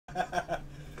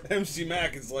MC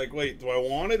Mac is like, wait, do I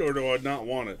want it or do I not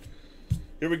want it?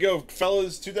 Here we go,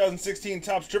 fellas. 2016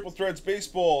 Topps Triple Threads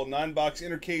Baseball 9-box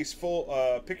inner case full.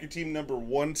 Pick your team number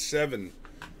 17.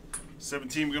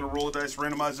 17. We're gonna roll the dice,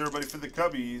 randomize everybody for the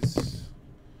Cubbies,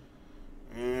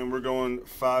 and we're going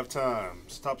 5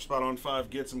 times. Top spot on 5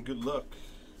 gets them. Good luck.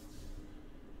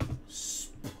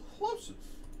 Explosive.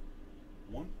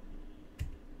 1,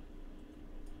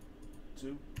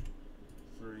 2,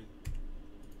 3,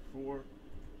 4.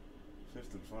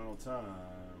 5th and final time.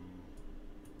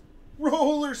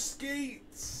 Roller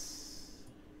skates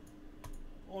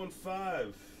on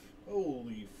 5.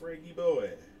 Holy fraggy boy.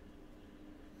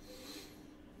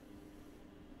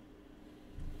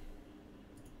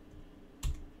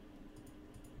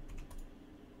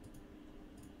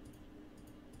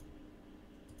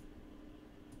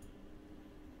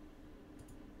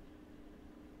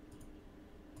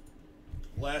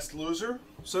 Last loser,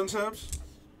 Suntabs.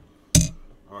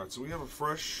 Alright, so we have a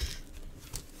fresh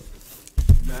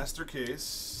master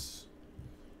case.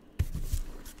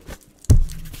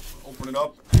 Open it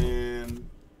up and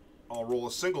I'll roll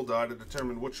a single die to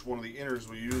determine which one of the inners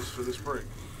we use for this break.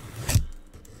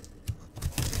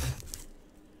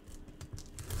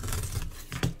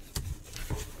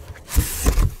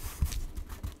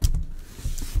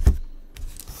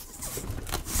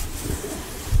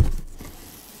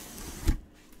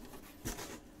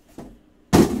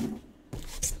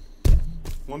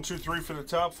 One, 2, 3 for the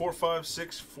top, 4, 5,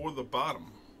 6 for the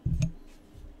bottom.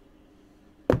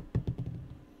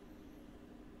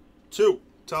 2,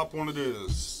 top one it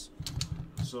is.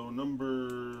 So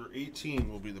number 18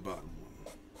 will be the bottom one.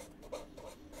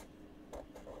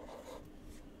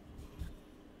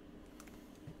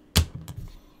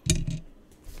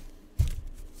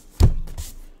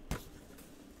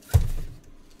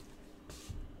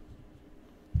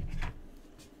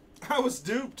 I was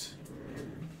duped.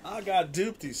 I got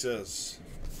duped, he says.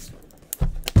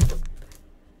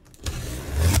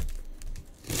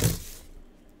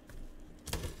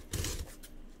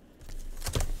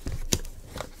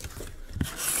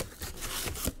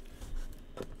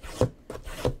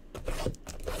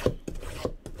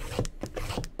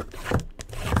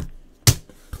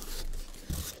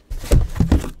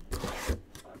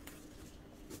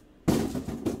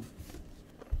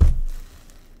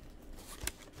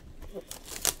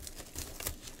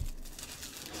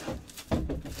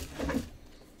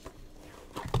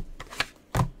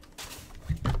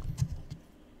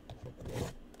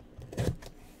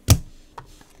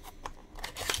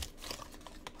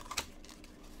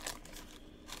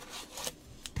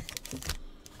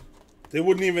 They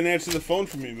wouldn't even answer the phone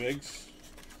for me, Migs.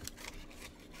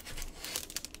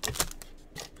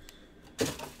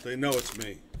 They know it's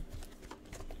me.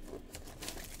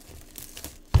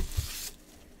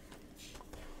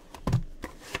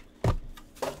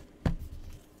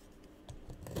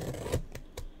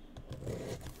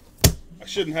 I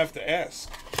shouldn't have to ask,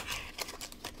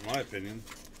 in my opinion.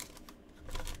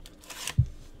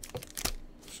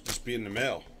 Should just be in the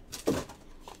mail.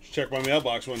 Just check my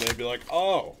mailbox one day and be like,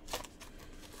 oh.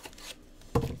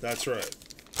 That's right.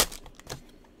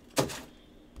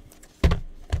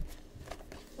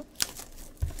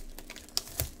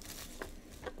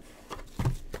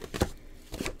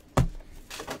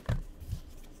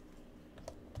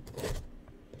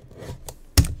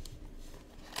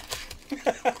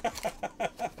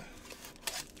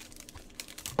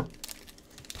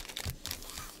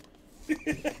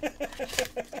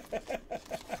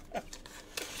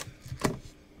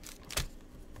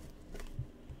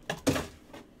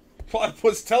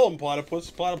 Platypus, tell him, Platypus.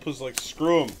 Platypus, like,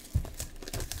 screw him.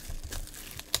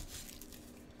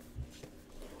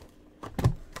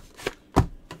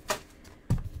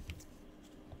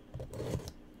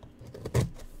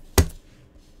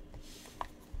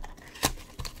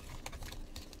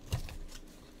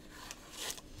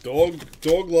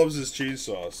 Dog loves his cheese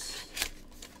sauce.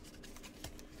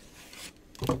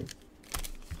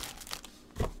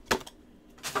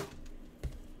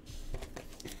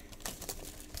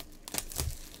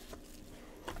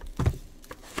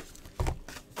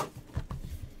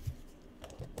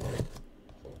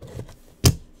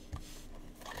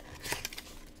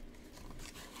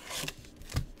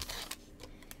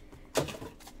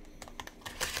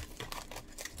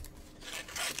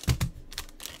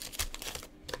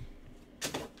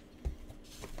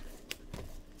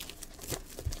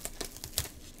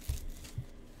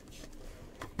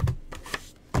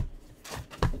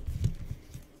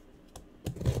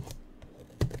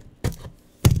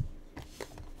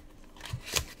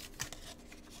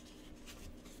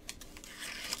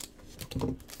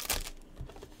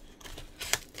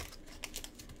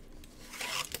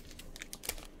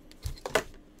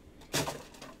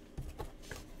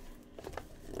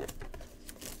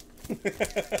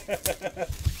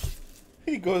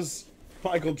 He goes,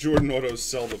 Michael Jordan autos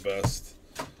sell the best.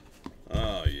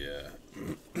 Oh, yeah.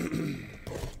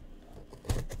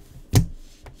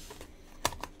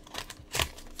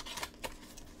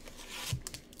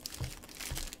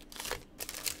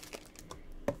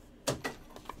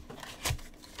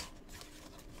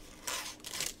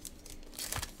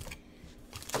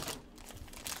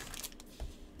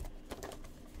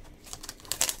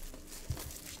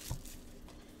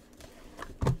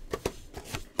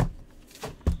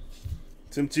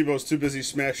 Tim Tebow's too busy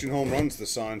smashing home runs to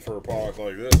sign for a product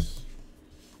like this.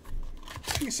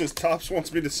 He says Topps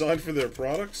wants me to sign for their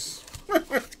products?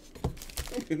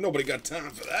 Nobody got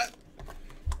time for that.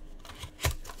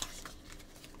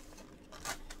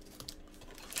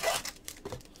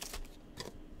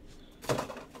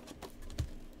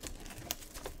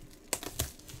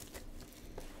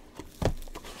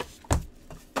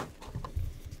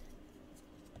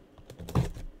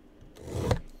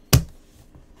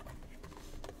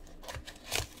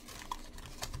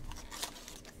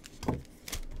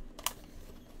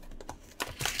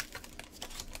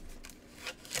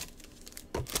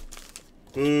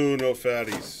 Boo, no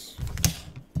fatties.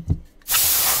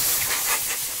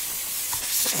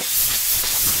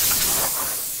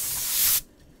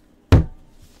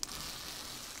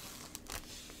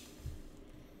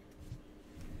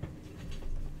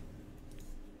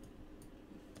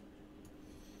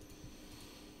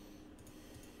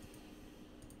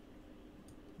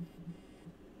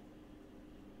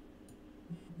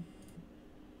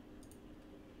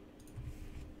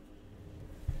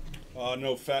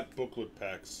 No fat booklet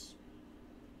packs.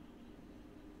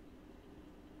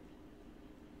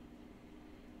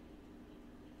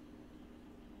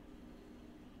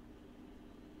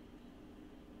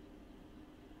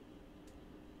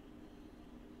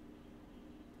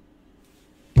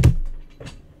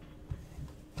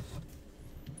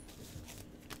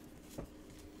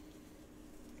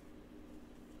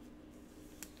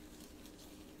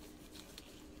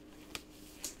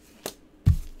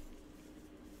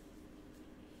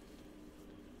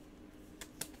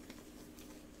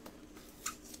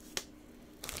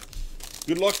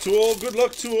 Good luck to all, good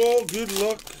luck to all, good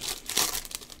luck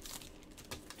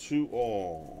to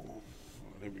all.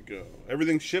 There we go.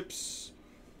 Everything ships.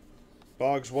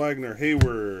 Boggs, Wagner,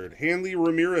 Hayward, Hanley,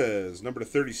 Ramirez, number to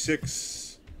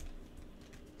 36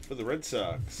 for the Red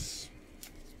Sox.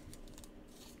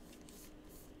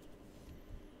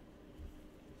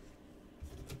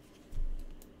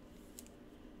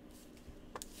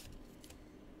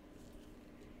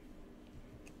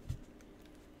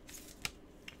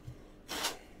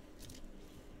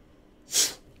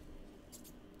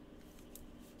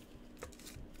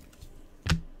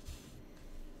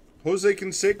 Jose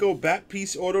Canseco, bat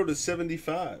piece auto to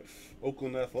 75.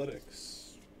 Oakland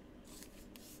Athletics.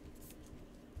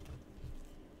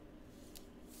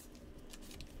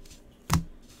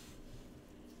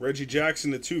 Reggie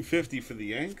Jackson to 250 for the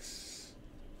Yanks.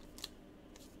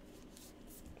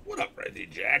 What up, Reggie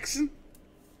Jackson?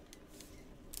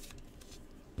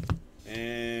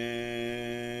 And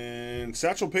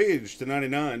Satchel Paige to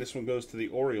 99. This one goes to the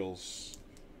Orioles.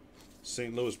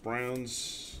 St. Louis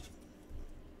Browns.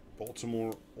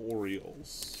 Baltimore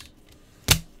Orioles.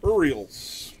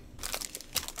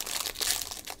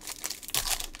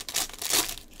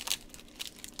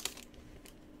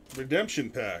 Redemption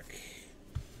pack.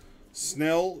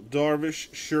 Snell,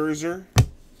 Darvish, Scherzer.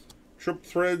 Triple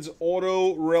Threads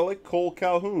Auto Relic Cole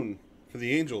Calhoun for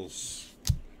the Angels.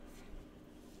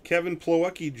 Kevin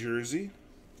Plawecki jersey.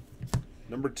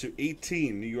 Number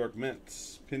 218, New York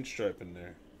Mets. Pinstripe in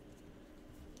there.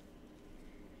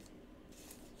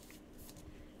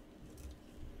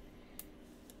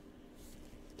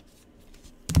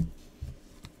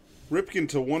 Ripken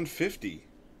to 150,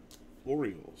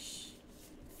 Orioles.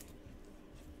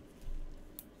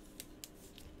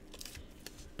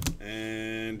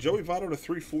 And Joey Votto to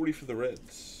 340 for the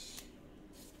Reds.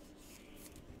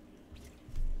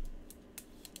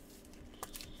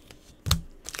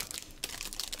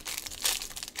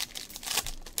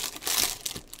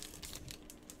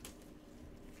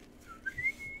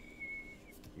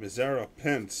 Mazzara,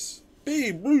 Pence,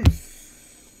 Babe Ruth.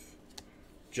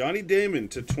 Johnny Damon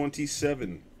to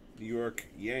 27, New York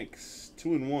Yanks,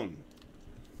 2-1.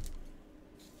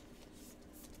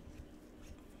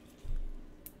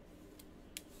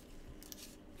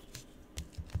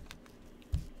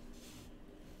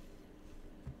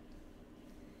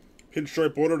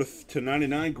 Pinstripe auto to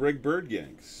 99, Greg Bird,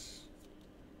 Yanks.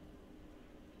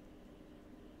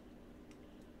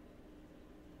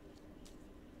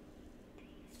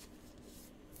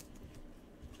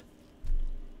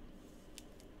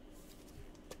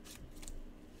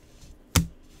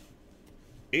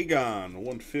 Agon,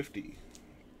 150.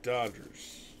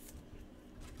 Dodgers.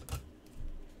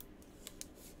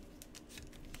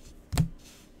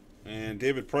 And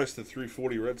David Price, the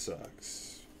 340 Red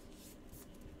Sox.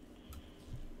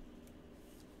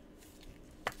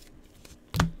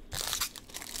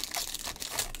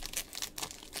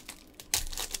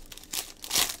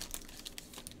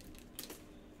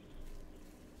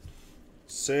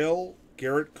 Sale,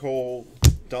 Garrett Cole,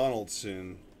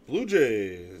 Donaldson. Blue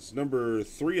Jays, number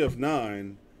 3 of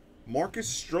 9. Marcus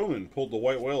Stroman pulled the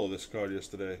white whale of this card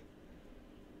yesterday.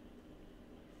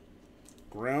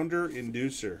 Grounder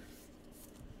Inducer.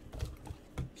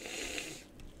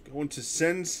 Going to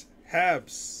Sens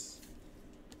Habs.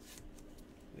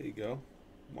 There you go.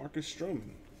 Marcus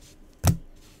Stroman.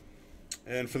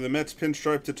 And for the Mets,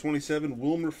 pinstripe to 27,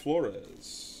 Wilmer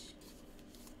Flores.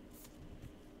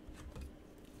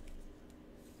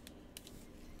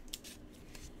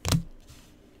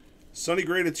 Sonny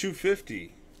Gray to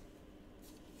 250.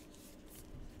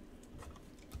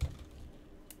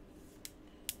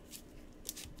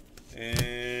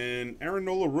 And Aaron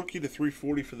Nola rookie to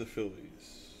 340 for the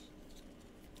Phillies.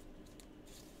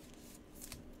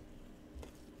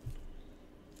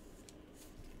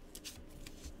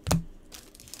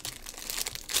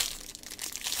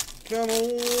 Come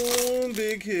on,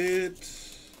 big hit.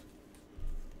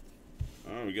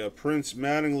 Oh, we got Prince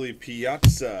Mattingly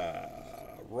Piazza.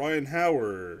 Ryan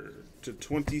Howard to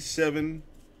 27,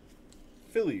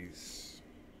 Phillies.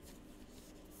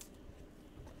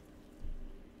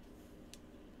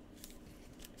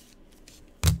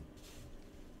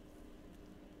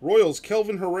 Royals,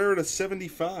 Kelvin Herrera to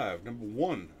 75, number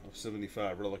 1 of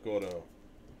 75, relic auto.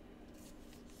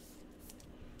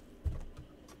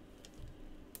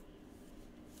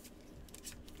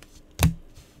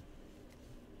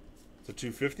 To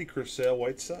 250, Chris Sale,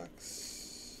 White Sox.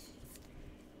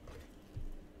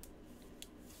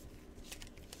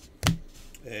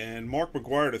 And Mark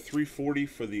McGuire to 340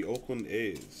 for the Oakland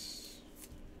A's.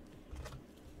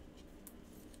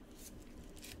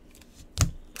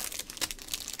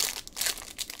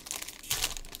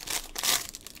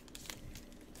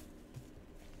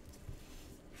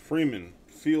 Freeman,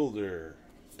 Fielder,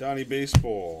 Donnie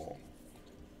Baseball.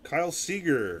 Kyle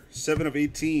Seager, 7 of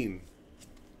 18.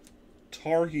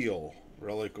 Tar Heel,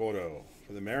 relic auto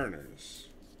for the Mariners.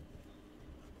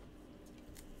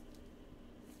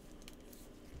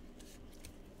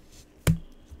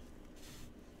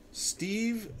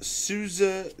 Steve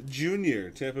Souza Jr.,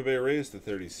 Tampa Bay Rays to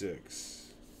 36.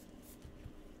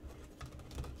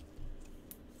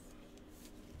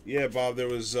 Yeah, Bob, there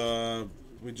was,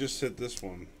 we just hit this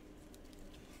one.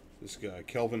 This guy,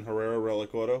 Kelvin Herrera,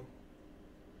 relic auto.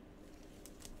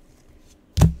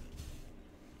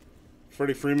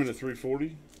 Freddie Freeman to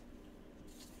 340.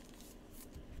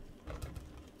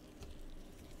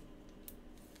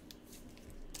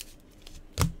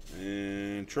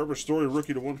 And Trevor Story,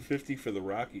 rookie to 150 for the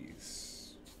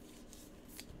Rockies.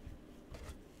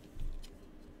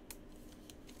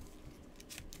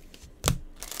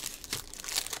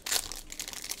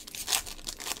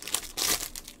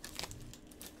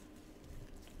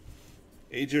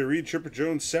 AJ Reed, Chipper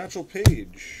Jones, Satchel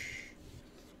Paige.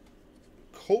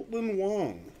 Colton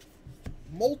Wong,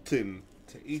 Moulton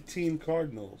to 18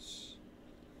 Cardinals.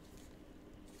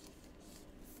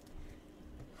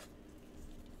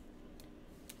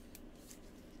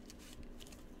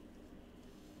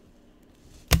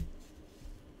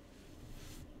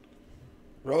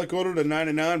 Relic auto to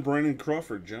 99, Brandon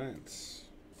Crawford, Giants.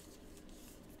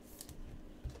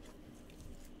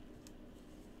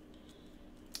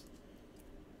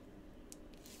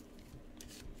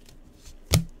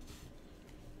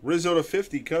 Rizzo to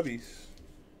 50, Cubbies.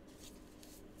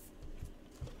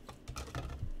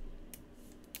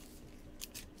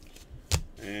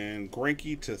 And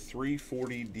Greinke to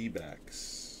 340,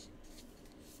 D-backs.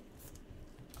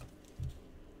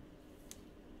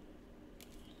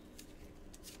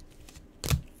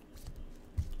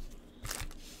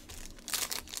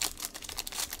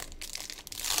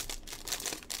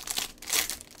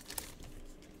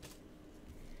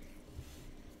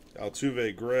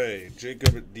 Altuve, Gray,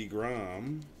 Jacob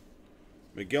deGrom,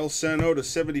 Miguel Sano to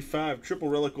 75, triple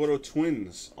relic auto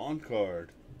Twins on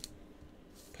card.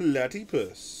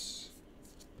 Platypus.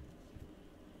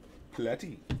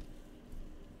 Platy.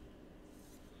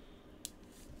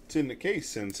 It's in the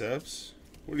case, Senseps.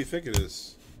 What do you think it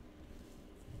is?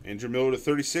 Andrew Miller to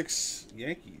 36,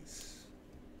 Yankees.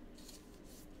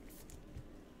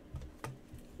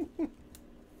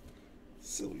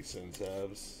 Silly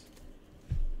Senseps.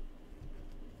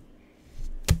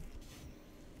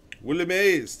 Willie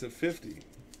Mays to 50.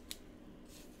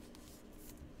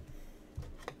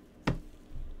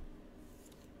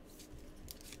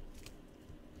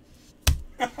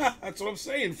 That's what I'm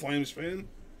saying, Flames fan.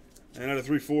 And out of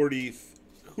 340,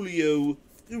 Julio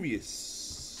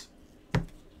Urias.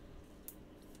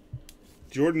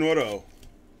 Jordan Auto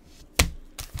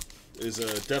is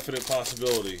a definite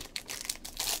possibility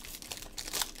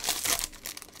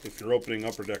if you're opening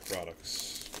Upper Deck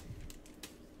products.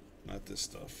 Not this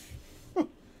stuff.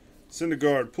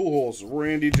 Syndergaard, Pujols,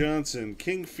 Randy Johnson,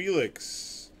 King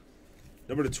Felix,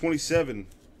 number to 27.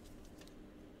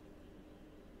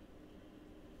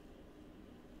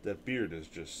 That beard is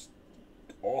just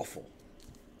awful.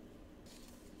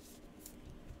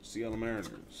 Seattle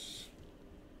Mariners.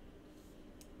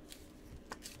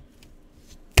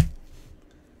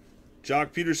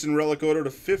 Jock Peterson, relic auto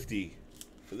to 50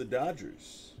 for the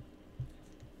Dodgers.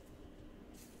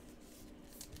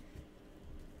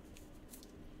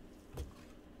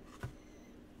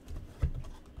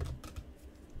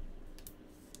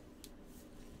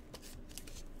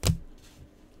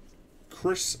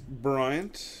 Chris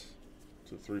Bryant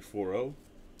to 340.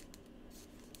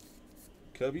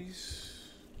 Cubbies.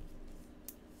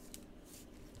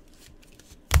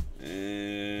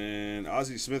 And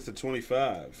Ozzie Smith to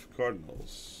 25.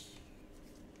 Cardinals.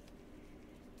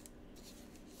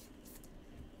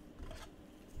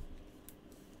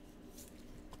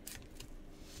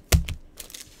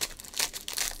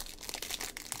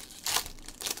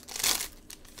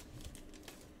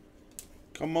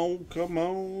 Come on, come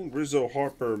on. Rizzo,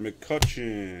 Harper,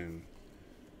 McCutchen.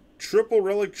 Triple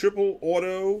relic, triple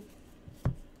auto.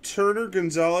 Turner,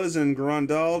 Gonzalez, and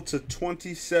Grandal to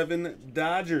 27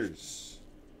 Dodgers.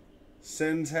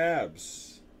 Sends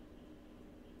Habs.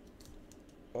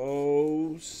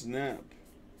 Oh, snap.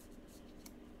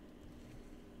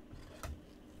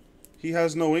 He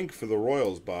has no ink for the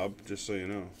Royals, Bob, just so you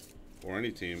know. Or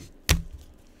any team.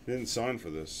 He didn't sign for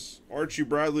this. Archie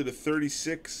Bradley to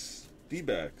 36.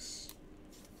 D-backs.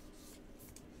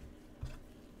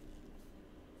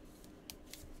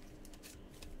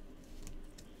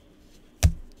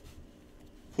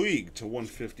 Puig to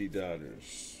 150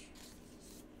 Dodgers.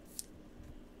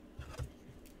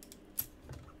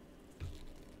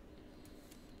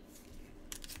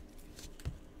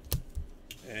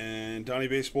 And Donnie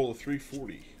Baseball to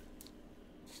 340.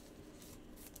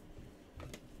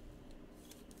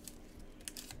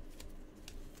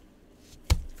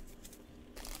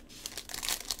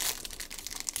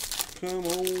 Come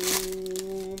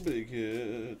on, big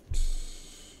hit.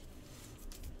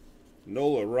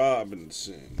 Nola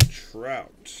Robinson,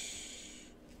 Trout.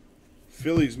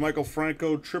 Phillies, Michael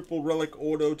Franco, triple relic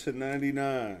auto to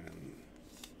 99.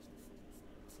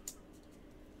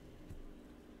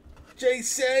 Jay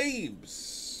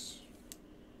Sabes.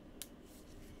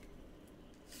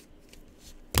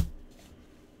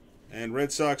 And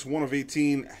Red Sox, 1 of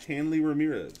 18, Hanley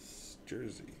Ramirez,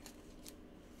 jersey.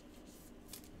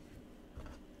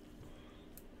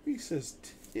 He says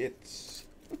tits.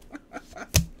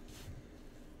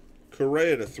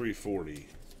 Correa to 340.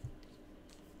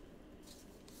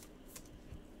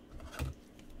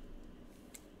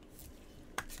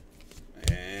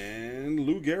 And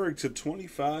Lou Gehrig to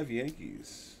 25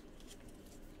 Yankees.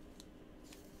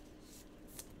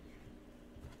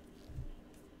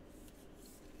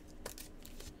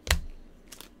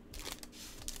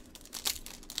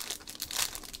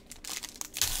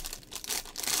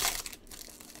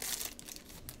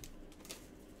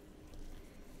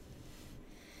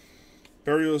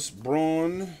 Barrios,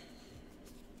 Braun,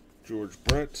 George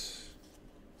Brett,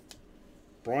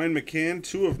 Brian McCann,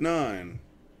 2 of 9.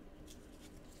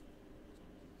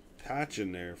 Patch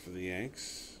in there for the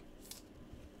Yanks.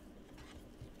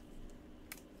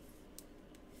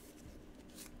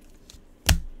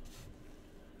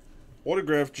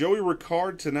 Autograph, Joey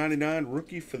Ricard to 99,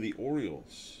 rookie for the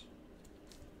Orioles.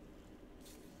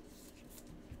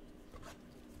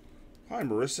 Hi,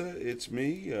 Marissa. It's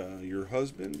me, your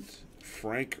husband,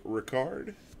 Frank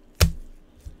Ricard.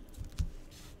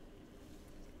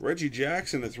 Reggie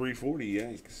Jackson to 340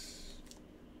 Yanks.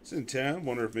 It's in town.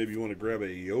 Wonder if maybe you want to grab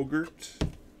a yogurt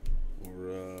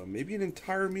or maybe an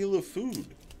entire meal of food.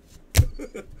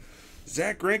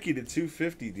 Zach Greinke to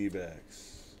 250 D-backs.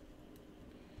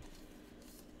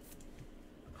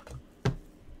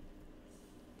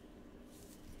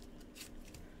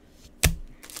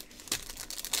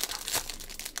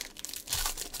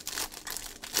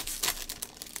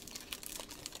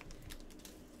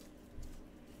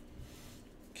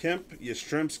 Kemp,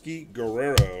 Yastrzemski,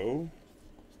 Guerrero.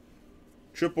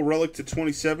 Triple relic to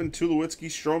 27, Tulowitzki,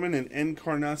 Stroman, and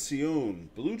Encarnacion.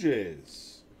 Blue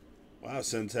Jays. Wow,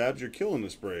 Send Tabs, you're killing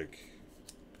this break.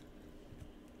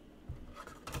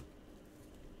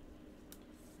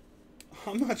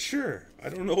 I'm not sure. I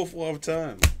don't know if we'll have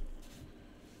time.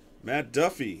 Matt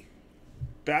Duffy,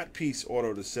 bat piece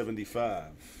auto to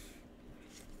 75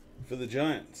 for the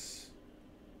Giants.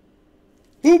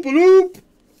 Hoop-a-loop!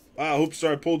 Wow,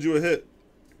 Hoopstar, I pulled you a hit.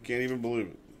 Can't even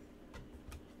believe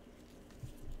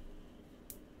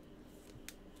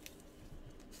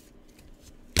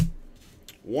it.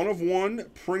 One of one,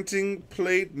 printing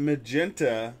plate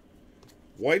magenta,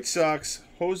 White Sox,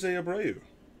 Jose Abreu.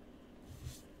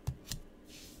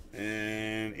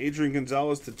 And Adrian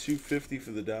Gonzalez to 250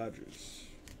 for the Dodgers.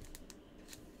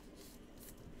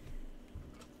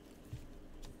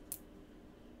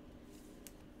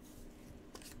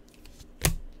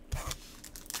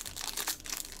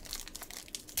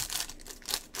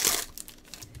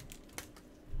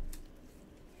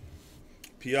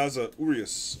 Piazza,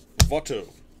 Urias, Votto.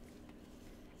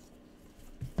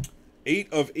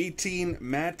 8 of 18,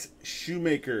 Matt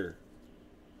Shoemaker.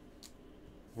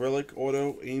 Relic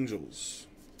Auto, Angels.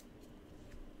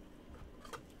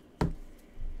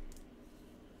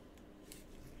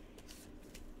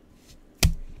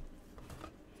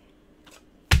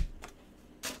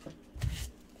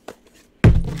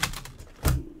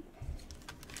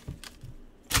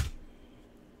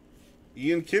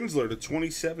 Ian Kinsler to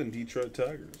 27, Detroit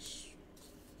Tigers.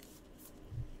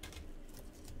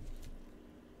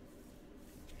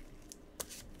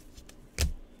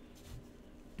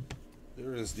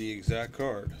 There is the exact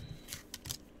card.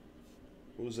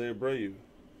 Jose Abreu,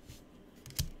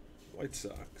 White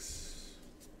Sox.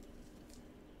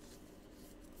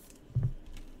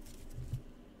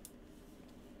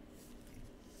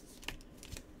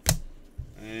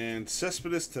 And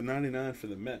Cespedes to 99 for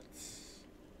the Mets.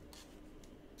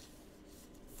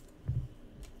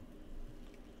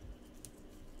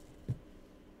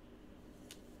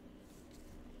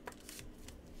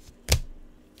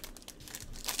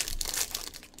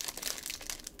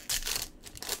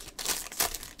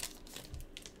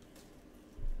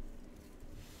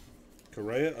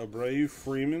 Correa, Abreu,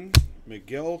 Freeman,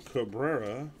 Miguel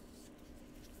Cabrera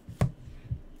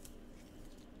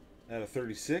at a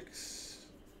 36.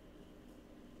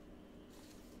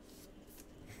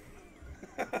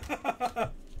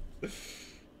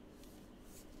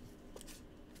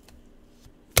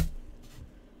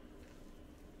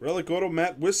 Relic Auto,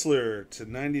 Matt Whistler to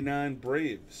 99,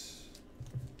 Braves.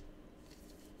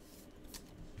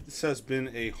 This has been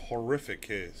a horrific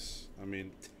case. I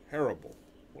mean, terrible.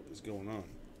 What is going on?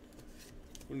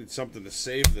 We need something to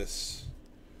save this.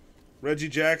 Reggie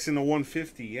Jackson to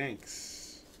 150,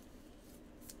 Yanks.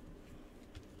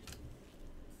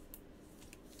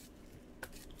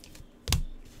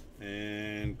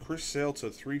 And Chris Sale to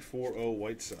 340,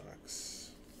 White Sox.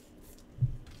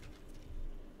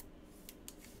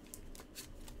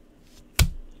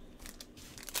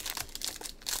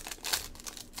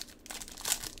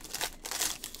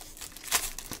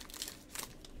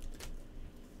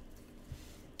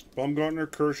 Bumgarner,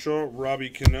 Kershaw, Robbie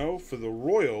Cano for the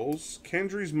Royals.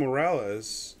 Kendrys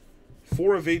Morales,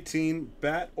 4 of 18,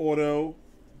 bat auto,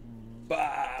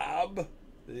 Bob.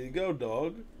 There you go,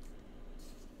 dog.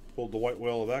 Pulled the white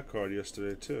whale of that card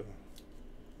yesterday, too.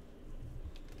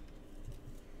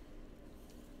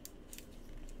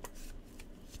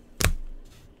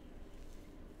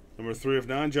 Number 3 of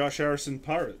 9, Josh Harrison,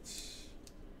 Pirates.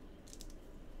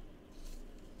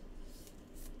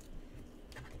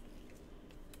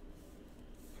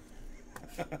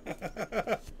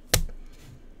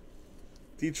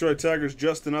 Detroit Tigers,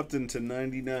 Justin Upton to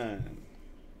 99.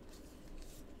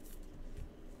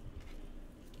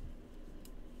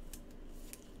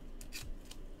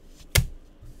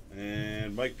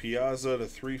 And Mike Piazza to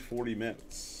 340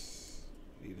 Mets.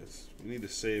 We need to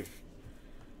save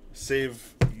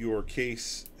your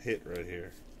case hit right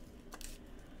here.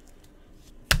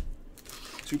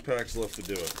 2 packs left to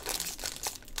do it.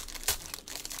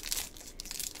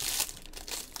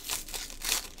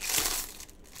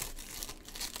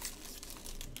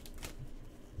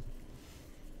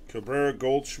 Cabrera,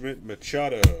 Goldschmidt,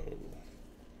 Machado.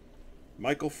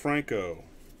 Michael Franco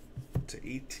to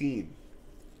 18.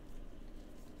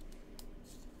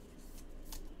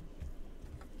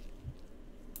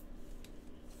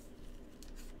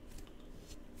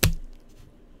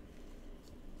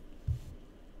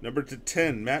 Number to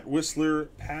 10, Matt Whistler,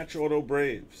 patch auto,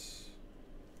 Braves.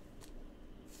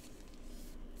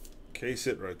 Case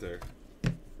hit right there.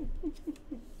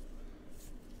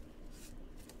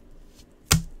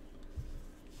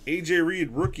 AJ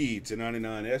Reed, rookie to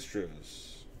 99,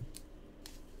 Astros.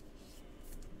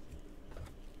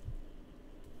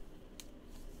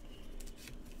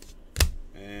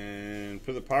 And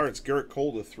for the Pirates, Garrett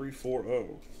Cole to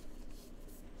 340.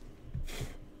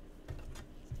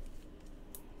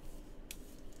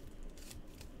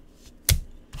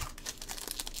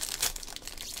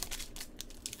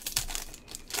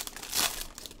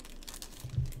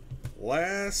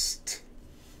 last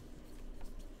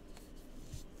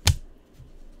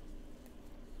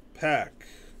pack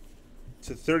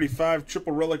to 35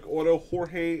 triple relic auto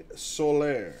Jorge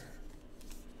Soler.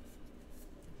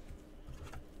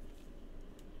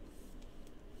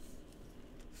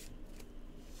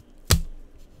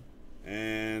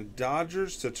 And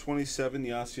Dodgers to 27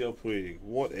 Yasiel Puig.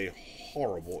 What a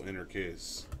horrible inner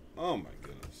case. Oh my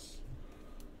goodness.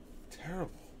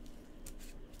 Terrible.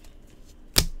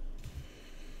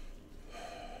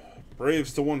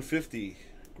 Braves to 150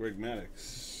 Greg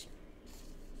Maddux.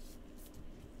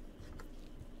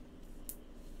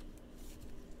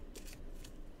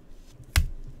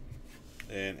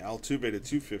 And Altuve to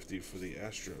 250 for the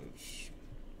Astros.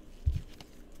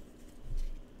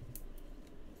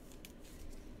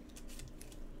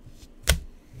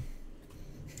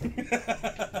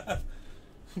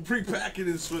 Pre-pack it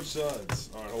and switch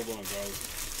sides. Alright, hold on, guys.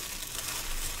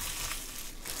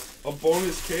 A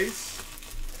bonus case?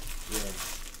 Yeah.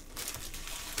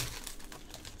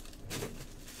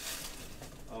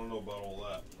 I don't know about all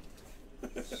that.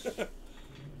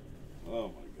 Oh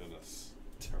my goodness.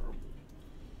 Terrible.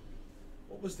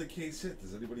 What was the case hit?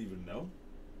 Does anybody even know?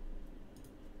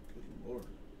 Good Lord.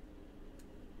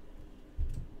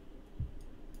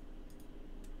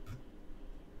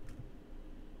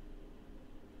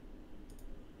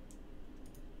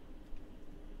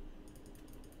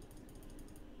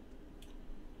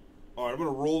 Alright, I'm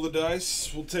going to roll the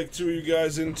dice. We'll take two of you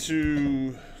guys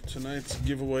into tonight's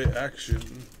giveaway action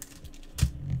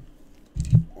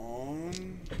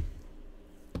on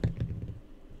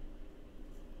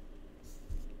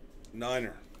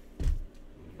Niner.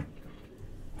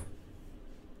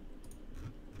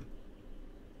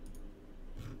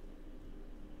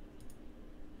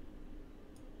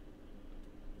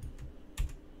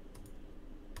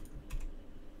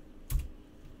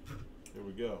 Here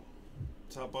we go.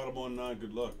 Top, bottom on 9.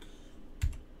 Good luck.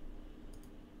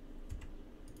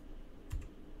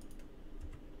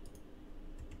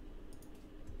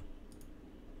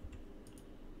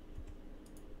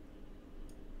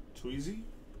 Tweezy.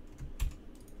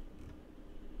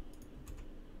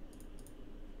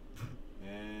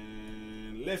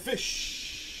 And Le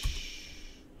Fish.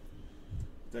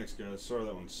 Thanks, guys. Sorry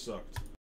that one sucked.